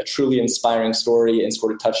is a truly inspiring story and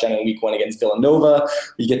scored a touchdown in week 1 against Villanova.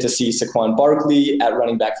 We get to see Saquon Barkley at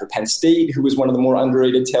running back for Penn State, who is one of the more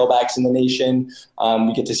underrated tailbacks in the nation.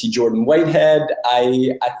 We get to see Jordan Whitehead.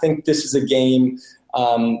 I think this is a game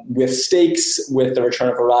with stakes, with the return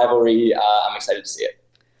of a rivalry. I'm excited to see it.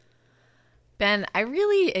 Ben, I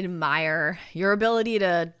really admire your ability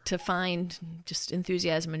to find just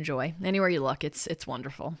enthusiasm and joy anywhere you look. It's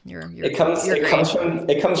wonderful. It comes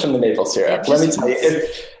from the maple syrup. Let me tell you.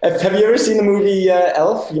 Have you ever seen the movie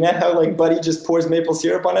Elf? You know how like Buddy just pours maple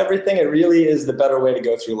syrup on everything? It really is the better way to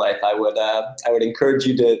go through life. I would encourage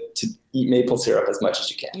you to eat maple syrup as much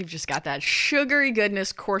as you can. You've just got that sugary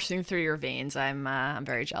goodness coursing through your veins. I'm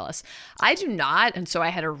very jealous. I do not, and so I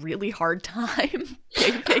had a really hard time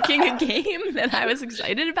picking a game that I was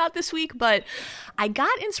excited about this week, but I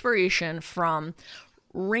got inspiration from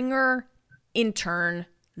Ringer intern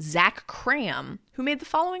Zach Cram, who made the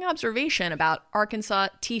following observation about Arkansas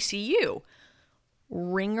TCU.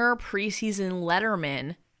 Ringer preseason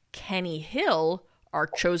letterman Kenny Hill, our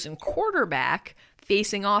chosen quarterback,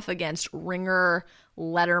 facing off against Ringer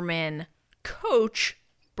letterman coach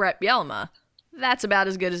Brett Bielema. That's about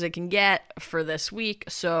as good as it can get for this week.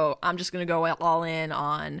 So I'm just going to go all in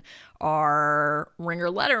on our Ringer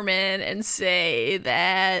letterman and say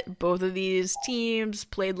that both of these teams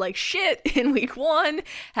played like shit in week 1,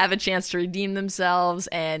 have a chance to redeem themselves,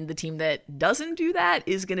 and the team that doesn't do that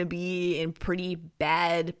is going to be in pretty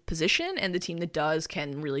bad position, and the team that does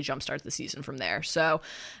can really jumpstart the season from there. So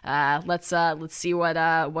let's see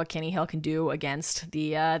what Kenny Hill can do against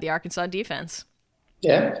the Arkansas defense.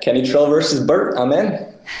 Yeah, Kenny Trell versus Burt. I'm in.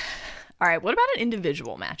 All right, what about an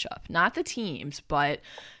individual matchup? Not the teams, but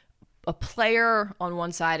a player on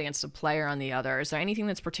one side against a player on the other. Is there anything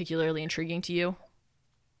that's particularly intriguing to you?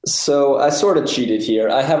 So I sort of cheated here.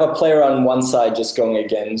 I have a player on one side just going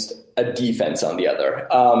against a defense on the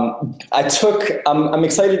other. I'm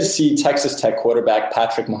excited to see Texas Tech quarterback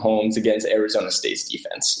Patrick Mahomes against Arizona State's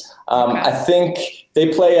defense. I think they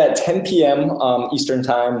play at 10 p.m. Eastern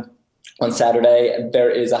time on Saturday.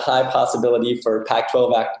 There is a high possibility for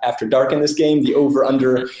Pac-12 after dark in this game. The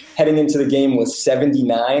over-under heading into the game was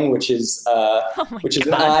 79, which is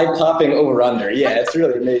an eye-popping over-under. Yeah, it's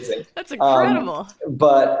really amazing. That's incredible.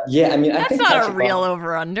 But yeah, I mean, I think that's not a real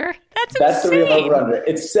over-under. That's the real over-under.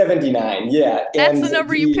 It's 79. Yeah, that's the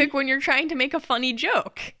number you pick when you're trying to make a funny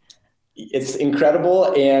joke. It's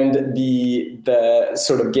incredible, and the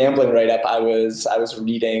sort of gambling write-up I was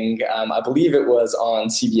reading, I believe it was on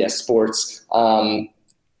CBS Sports,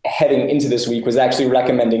 heading into this week, was actually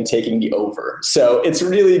recommending taking the over. So it's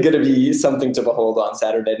really going to be something to behold on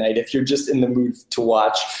Saturday night if you're just in the mood to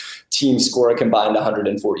watch teams score a combined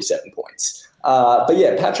 147 points. But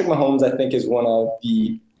yeah, Patrick Mahomes, I think, is one of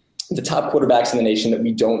the top quarterbacks in the nation that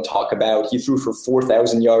we don't talk about. He threw for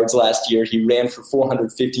 4,000 yards last year. He ran for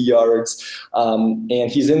 450 yards. And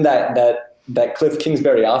he's in that Cliff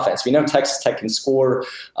Kingsbury offense. We know Texas Tech can score.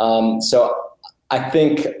 So I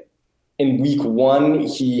think in week 1,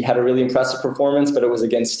 he had a really impressive performance, but it was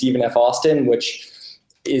against Stephen F. Austin, which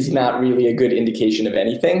is not really a good indication of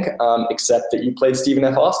anything, except that you played Stephen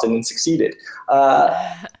F. Austin and succeeded.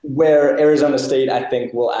 Where Arizona State, I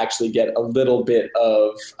think, will actually get a little bit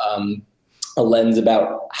of a lens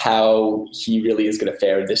about how he really is going to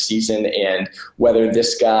fare this season and whether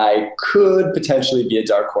this guy could potentially be a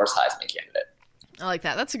dark horse Heisman candidate. I like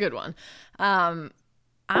that. That's a good one. I'm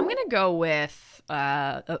going to go with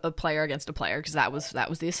a player against a player because that was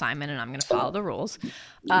the assignment, and I'm going to follow the rules.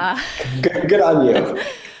 Good on you.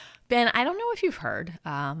 Ben, I don't know if you've heard,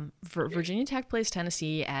 Virginia Tech plays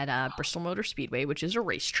Tennessee at Bristol Motor Speedway, which is a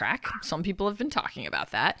racetrack. Some people have been talking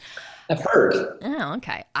about that. I've heard. Oh,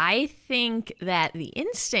 okay. I think that the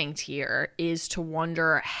instinct here is to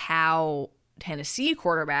wonder how Tennessee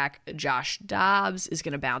quarterback Josh Dobbs is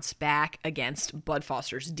going to bounce back against Bud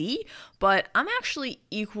Foster's D, but I'm actually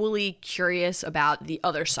equally curious about the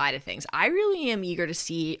other side of things. I really am eager to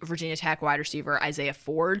see Virginia Tech wide receiver Isaiah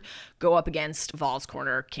Ford go up against Vols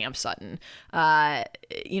corner Cam Sutton.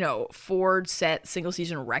 Ford set single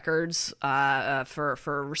season records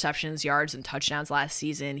for receptions, yards, and touchdowns last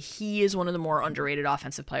season. He is one of the more underrated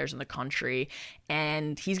offensive players in the country,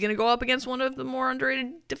 and he's going to go up against one of the more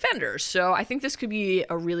underrated defenders. So I think this could be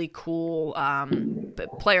a really cool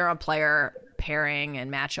player-on-player pairing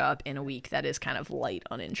and matchup in a week that is kind of light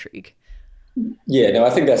on intrigue. Yeah, no, I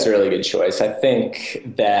think that's a really good choice. I think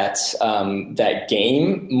that that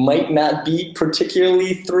game might not be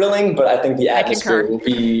particularly thrilling, but I think the atmosphere will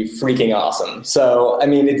be freaking awesome. So, I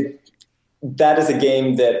mean, that is a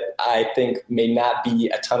game that I think may not be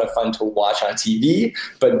a ton of fun to watch on TV,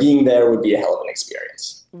 but being there would be a hell of an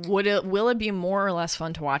experience. Will it be more or less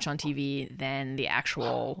fun to watch on TV than the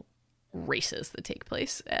actual races that take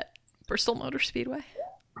place at Bristol Motor Speedway?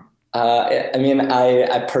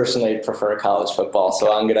 I personally prefer college football, so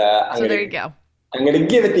there you go. I'm gonna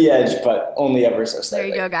give it the edge, but only ever so slightly.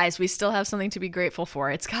 There you go, guys. We still have something to be grateful for.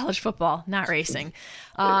 It's college football, not racing.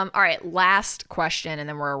 All right, last question, and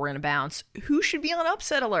then we're gonna bounce. Who should be on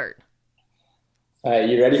upset alert? All right,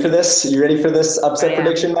 you ready for this? You ready for this upset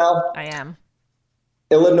prediction now? I am.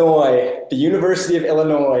 Illinois, the University of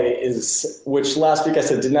Illinois which last week I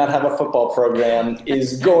said did not have a football program,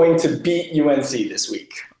 is going to beat UNC this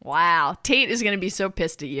week. Wow. Tate is going to be so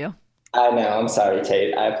pissed at you. I know. I'm sorry,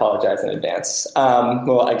 Tate. I apologize in advance.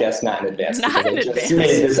 Well, I guess not in advance. Not in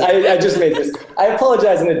advance. I just made this. I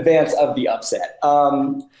apologize in advance of the upset.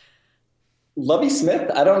 Lovie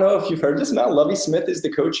Smith, I don't know if you've heard this, Mel. Lovie Smith is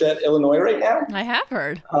the coach at Illinois right now. I have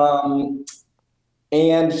heard.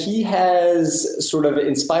 And he has sort of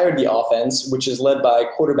inspired the offense, which is led by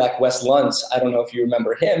quarterback Wes Luntz. I don't know if you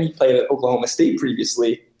remember him. He played at Oklahoma State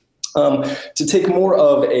previously, to take more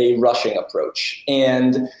of a rushing approach.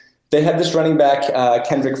 And they had this running back,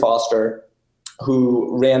 Kendrick Foster,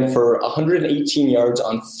 who ran for 118 yards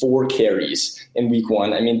on 4 carries in week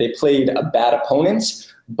 1. I mean, they played a bad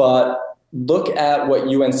opponent, but look at what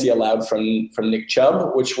UNC allowed from Nick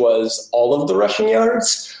Chubb, which was all of the rushing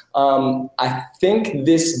yards. I think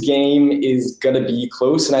this game is going to be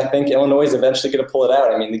close, and I think Illinois is eventually going to pull it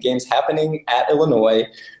out. I mean, the game's happening at Illinois.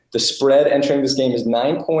 The spread entering this game is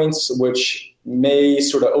 9 points, which may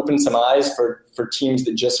sort of open some eyes for teams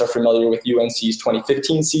that just are familiar with UNC's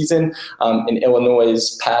 2015 season in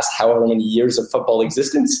Illinois' past however many years of football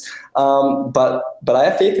existence. But I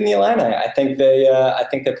have faith in the Illini. I think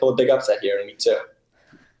they pull a big upset here in week 2.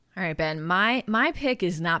 All right, Ben, my pick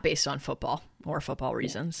is not based on football or football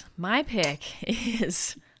reasons. My pick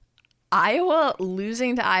is Iowa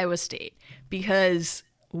losing to Iowa State, because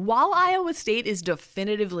while Iowa State is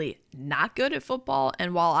definitively not good at football,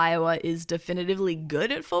 and while Iowa is definitively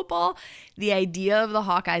good at football, the idea of the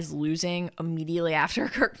Hawkeyes losing immediately after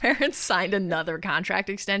Kirk Ferentz signed another contract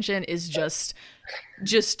extension is just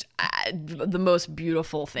the most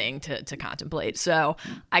beautiful thing to contemplate. So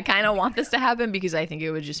I kind of want this to happen because I think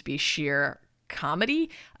it would just be sheer comedy,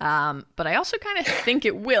 but I also kind of think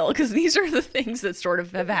it will, because these are the things that sort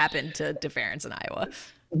of have happened to Ferentz in Iowa.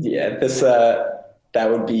 Yeah, that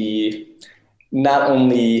would be not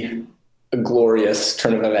only a glorious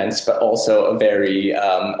turn of events, but also a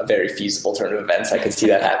very feasible turn of events. I could see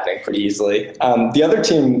that happening pretty easily. The other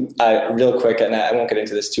team, real quick, and I won't get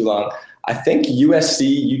into this too long, I think USC,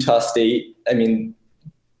 Utah State, I mean,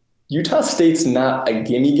 Utah State's not a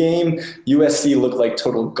gimme game. USC looked like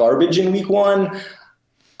total garbage in week 1.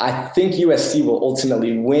 I think USC will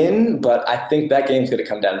ultimately win, but I think that game's going to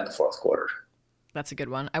come down to the 4th quarter. That's a good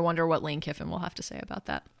one. I wonder what Lane Kiffin will have to say about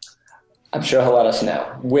that. I'm sure he'll let us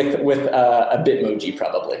know with a Bitmoji,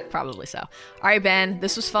 probably. Probably so. All right, Ben,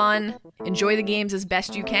 this was fun. Enjoy the games as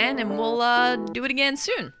best you can, and we'll do it again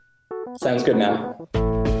soon. Sounds good now.